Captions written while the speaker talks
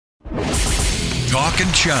Talk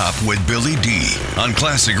and Chop with Billy D on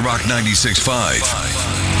Classic Rock 96.5.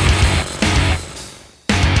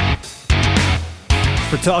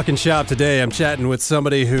 For Talk and Shop today, I'm chatting with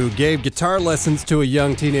somebody who gave guitar lessons to a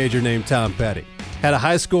young teenager named Tom Petty, had a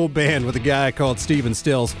high school band with a guy called Stephen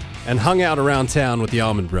Stills, and hung out around town with the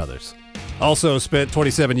Allman Brothers. Also spent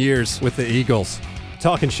 27 years with the Eagles.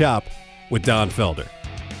 Talk and Shop with Don Felder.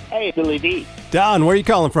 Hey, Billy D. Don, where are you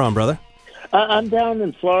calling from, brother? I'm down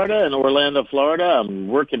in Florida, in Orlando, Florida. I'm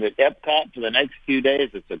working at Epcot for the next few days.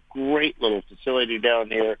 It's a great little facility down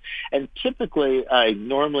here. And typically, I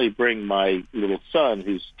normally bring my little son,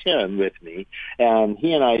 who's 10, with me. And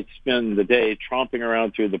he and I spend the day tromping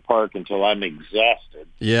around through the park until I'm exhausted.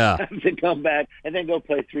 Yeah. To come back and then go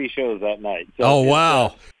play 3 shows that night. So oh,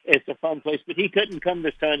 wow. It's a fun place. But he couldn't come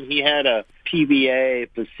this time. He had a PBA,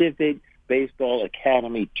 Pacific Baseball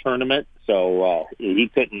Academy tournament. So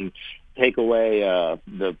he couldn't take away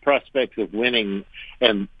the prospects of winning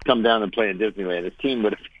and come down and play in Disneyland. His team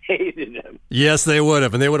would have hated him. Yes, they would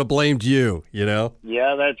have, and they would have blamed you, you know?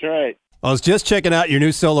 Yeah, that's right. I was just checking out your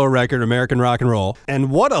new solo record, American Rock and Roll,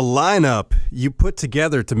 and what a lineup you put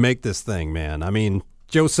together to make this thing, man. I mean,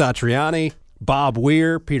 Joe Satriani, Bob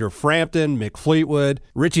Weir, Peter Frampton, Mick Fleetwood,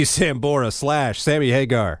 Richie Sambora / Sammy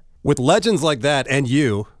Hagar. With legends like that and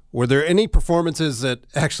you, were there any performances that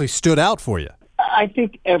actually stood out for you? I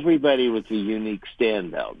think everybody was a unique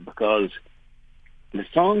standout because the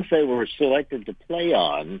songs they were selected to play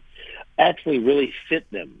on actually really fit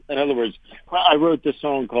them. In other words, I wrote this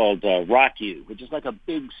song called Rock You, which is like a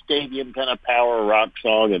big stadium kind of power rock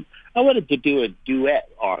song, and I wanted to do a duet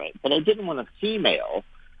on it, but I didn't want a female.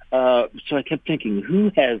 So I kept thinking,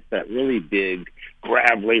 who has that really big,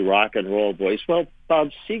 gravelly rock and roll voice? Well, Bob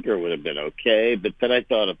Seger would have been okay, but then I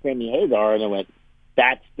thought of Sammy Hagar, and I went,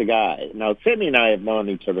 that's the guy. Now, Sammy and I have known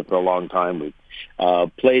each other for a long time. We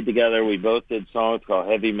played together. We both did songs called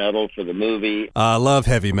Heavy Metal for the movie. I love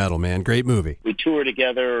Heavy Metal, man. Great movie. We toured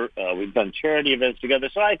together. We've done charity events together.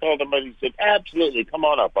 So I called him and he said, absolutely, come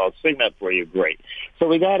on up. I'll sing that for you. Great. So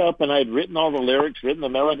we got up and I'd written all the lyrics, written the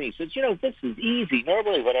melody. He said, this is easy.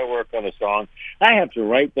 Normally when I work on a song, I have to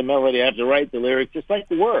write the melody. I have to write the lyrics just like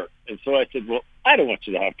the work. And so I said, well, I don't want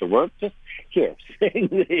you to have to work. Just here, sing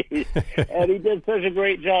these. And he did such a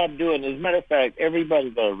great job doing it. As a matter of fact, everybody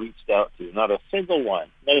that I reached out to, not a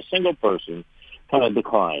single person kind of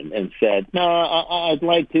declined and said, no, I'd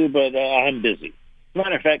like to, but I'm busy. As a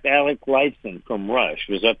matter of fact, Alec Lifeson from Rush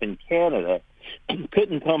was up in Canada and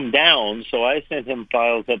couldn't come down, so I sent him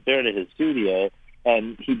files up there to his studio,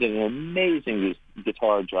 and he did an amazing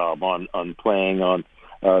guitar job on playing on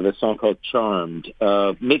the song called Charmed.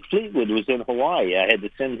 Mick Fleetwood was in Hawaii. I had to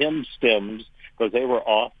send him stems because they were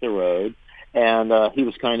off the road. And he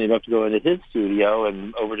was kind enough to go into his studio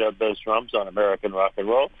and overdub those drums on American Rock and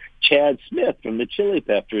Roll. Chad Smith from the Chili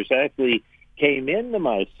Peppers actually came into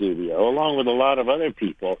my studio, along with a lot of other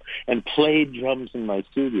people, and played drums in my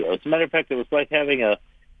studio. As a matter of fact, it was like having a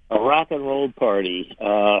rock and roll party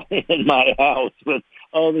in my house with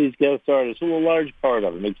all these guest artists, who were a large part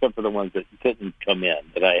of them, except for the ones that couldn't come in,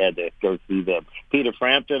 but I had to go see them. Peter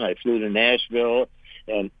Frampton, I flew to Nashville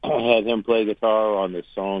and had him play guitar on this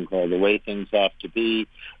song called The Way Things Have to Be.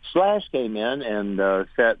 Slash came in and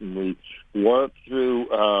sat, and we worked through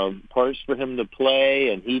parts for him to play,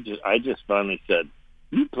 and I just finally said,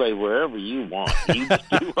 you play wherever you want. You just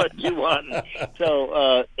do what you want.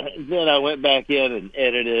 So then I went back in and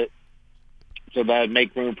edited it so that I'd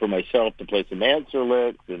make room for myself to play some answer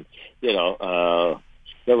licks, and,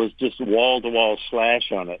 there was just wall-to-wall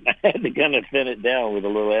Slash on it. I had to kind of thin it down with a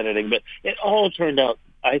little editing, but it all turned out,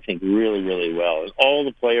 I think, really, really well. And all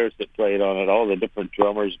the players that played on it, all the different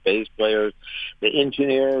drummers, bass players, the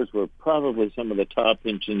engineers were probably some of the top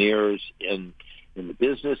engineers in the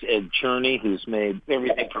business. Ed Cherney, who's made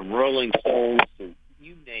everything from Rolling Stones to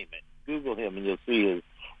you name it. Google him and you'll see his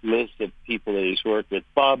list of people that he's worked with.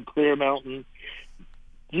 Bob Clearmountain,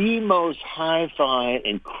 the most hi-fi,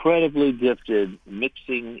 incredibly gifted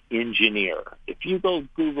mixing engineer. If you go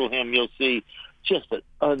Google him, you'll see just an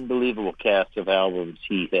unbelievable cast of albums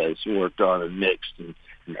he has worked on and mixed.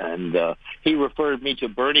 And he referred me to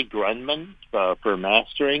Bernie Grundman for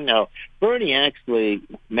mastering. Now, Bernie actually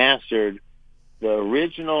mastered the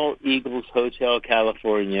original Eagles Hotel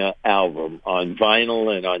California album on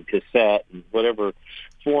vinyl and on cassette and whatever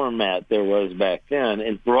format there was back then,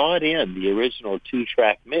 and brought in the original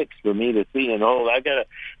 2-track mix for me to see. And I got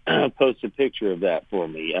to post a picture of that for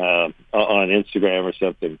me on Instagram or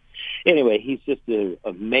something. Anyway, he's just an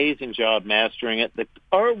amazing job mastering it. The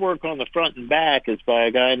artwork on the front and back is by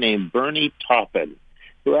a guy named Bernie Taupin.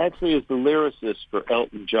 who actually is the lyricist for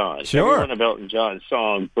Elton John. Sure. Every one of Elton John's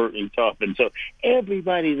songs, Bernie Taupin. So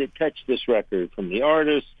everybody that touched this record, from the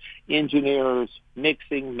artists, engineers,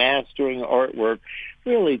 mixing, mastering, artwork,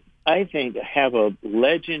 really, I think, have a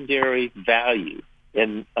legendary value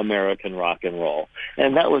in American rock and roll.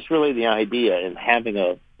 And that was really the idea in having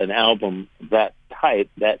an album that type,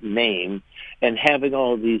 that name, and having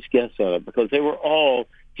all of these guests on it, because they were all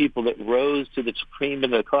people that rose to the cream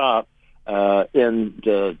of the crop in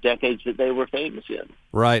the decades that they were famous in.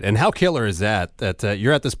 Right, and how killer is that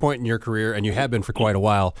you're at this point in your career, and you have been for quite a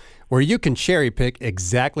while, where you can cherry pick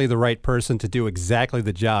exactly the right person to do exactly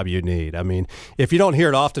the job you need. I mean, if you don't hear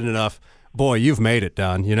it often enough, boy, you've made it,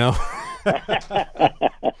 Don, you know? That's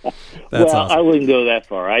well, awesome. I wouldn't go that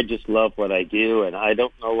far. I just love what I do, and I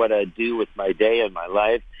don't know what I'd do with my day and my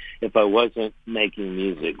life if I wasn't making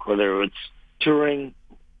music, whether it's touring,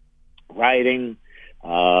 writing,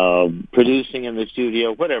 producing in the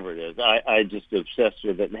studio, whatever it is. I just obsessed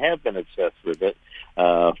with it and have been obsessed with it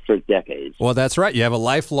for decades. Well, that's right. You have a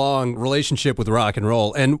lifelong relationship with rock and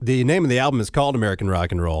roll, and the name of the album is called American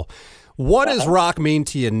Rock and Roll. What does rock mean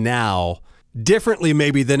to you now, differently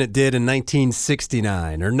maybe than it did in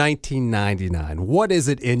 1969 or 1999? What is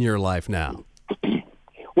it in your life now?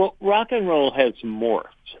 Well, rock and roll has morphed.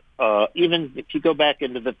 Even if you go back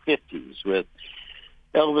into the 50s with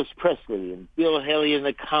Elvis Presley and Bill Haley and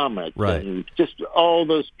the Comets, right, and just all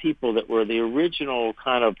those people that were the original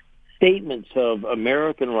kind of statements of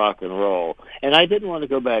American rock and roll. And I didn't want to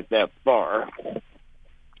go back that far,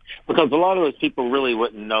 because a lot of those people really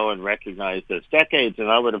wouldn't know and recognize those decades,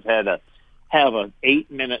 and I would have had to have an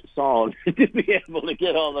 8-minute song to be able to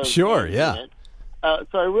get all those. Sure, yeah. In.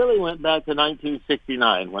 So I really went back to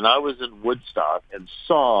 1969 when I was in Woodstock and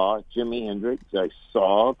saw Jimi Hendrix, I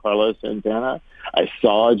saw Carlos Santana, I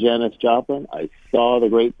saw Janis Joplin, I saw the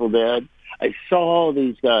Grateful Dead. I saw all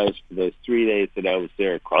these guys for those 3 days that I was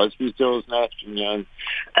there, Crosby, Stills, Nash and Young,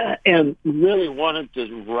 and really wanted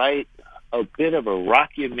to write a bit of a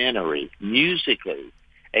rockumentary musically,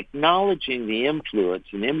 acknowledging the influence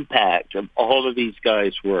and impact of all of these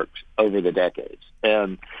guys' works over the decades.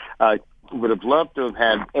 And I would have loved to have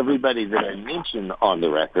had everybody that I mentioned on the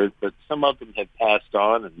record, but some of them had passed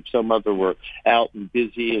on and some of them were out and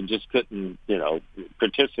busy and just couldn't,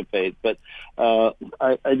 participate. But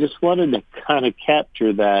I just wanted to kind of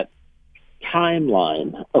capture that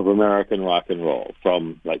timeline of American rock and roll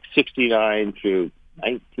from like 69 through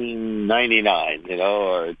 1999,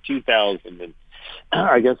 or 2000. And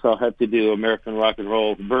I guess I'll have to do American rock and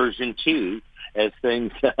roll version 2 as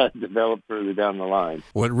things develop further down the line.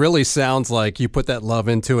 Well, it really sounds like you put that love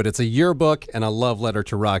into it. It's a yearbook and a love letter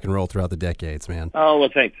to rock and roll throughout the decades, man. Oh, well,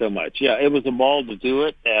 thanks so much. Yeah, it was a ball to do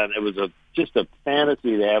it, and it was just a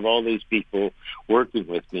fantasy to have all these people working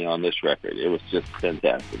with me on this record. It was just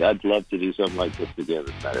fantastic. I'd love to do something like this again, as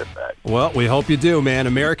a matter of fact. Well, we hope you do, man.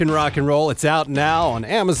 American Rock and Roll. It's out now on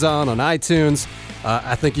Amazon, on iTunes.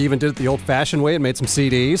 I think you even did it the old-fashioned way and made some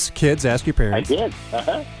CDs. Kids, ask your parents. I did.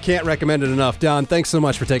 Can't recommend it enough. Don, thanks so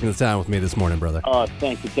much for taking the time with me this morning, brother. Oh,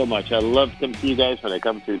 thank you so much. I love to come see you guys when I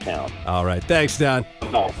come through town. All right. Thanks, Don.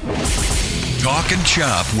 Bye. Talk and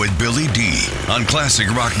Chop with Billy D on Classic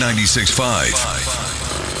Rock 96.5.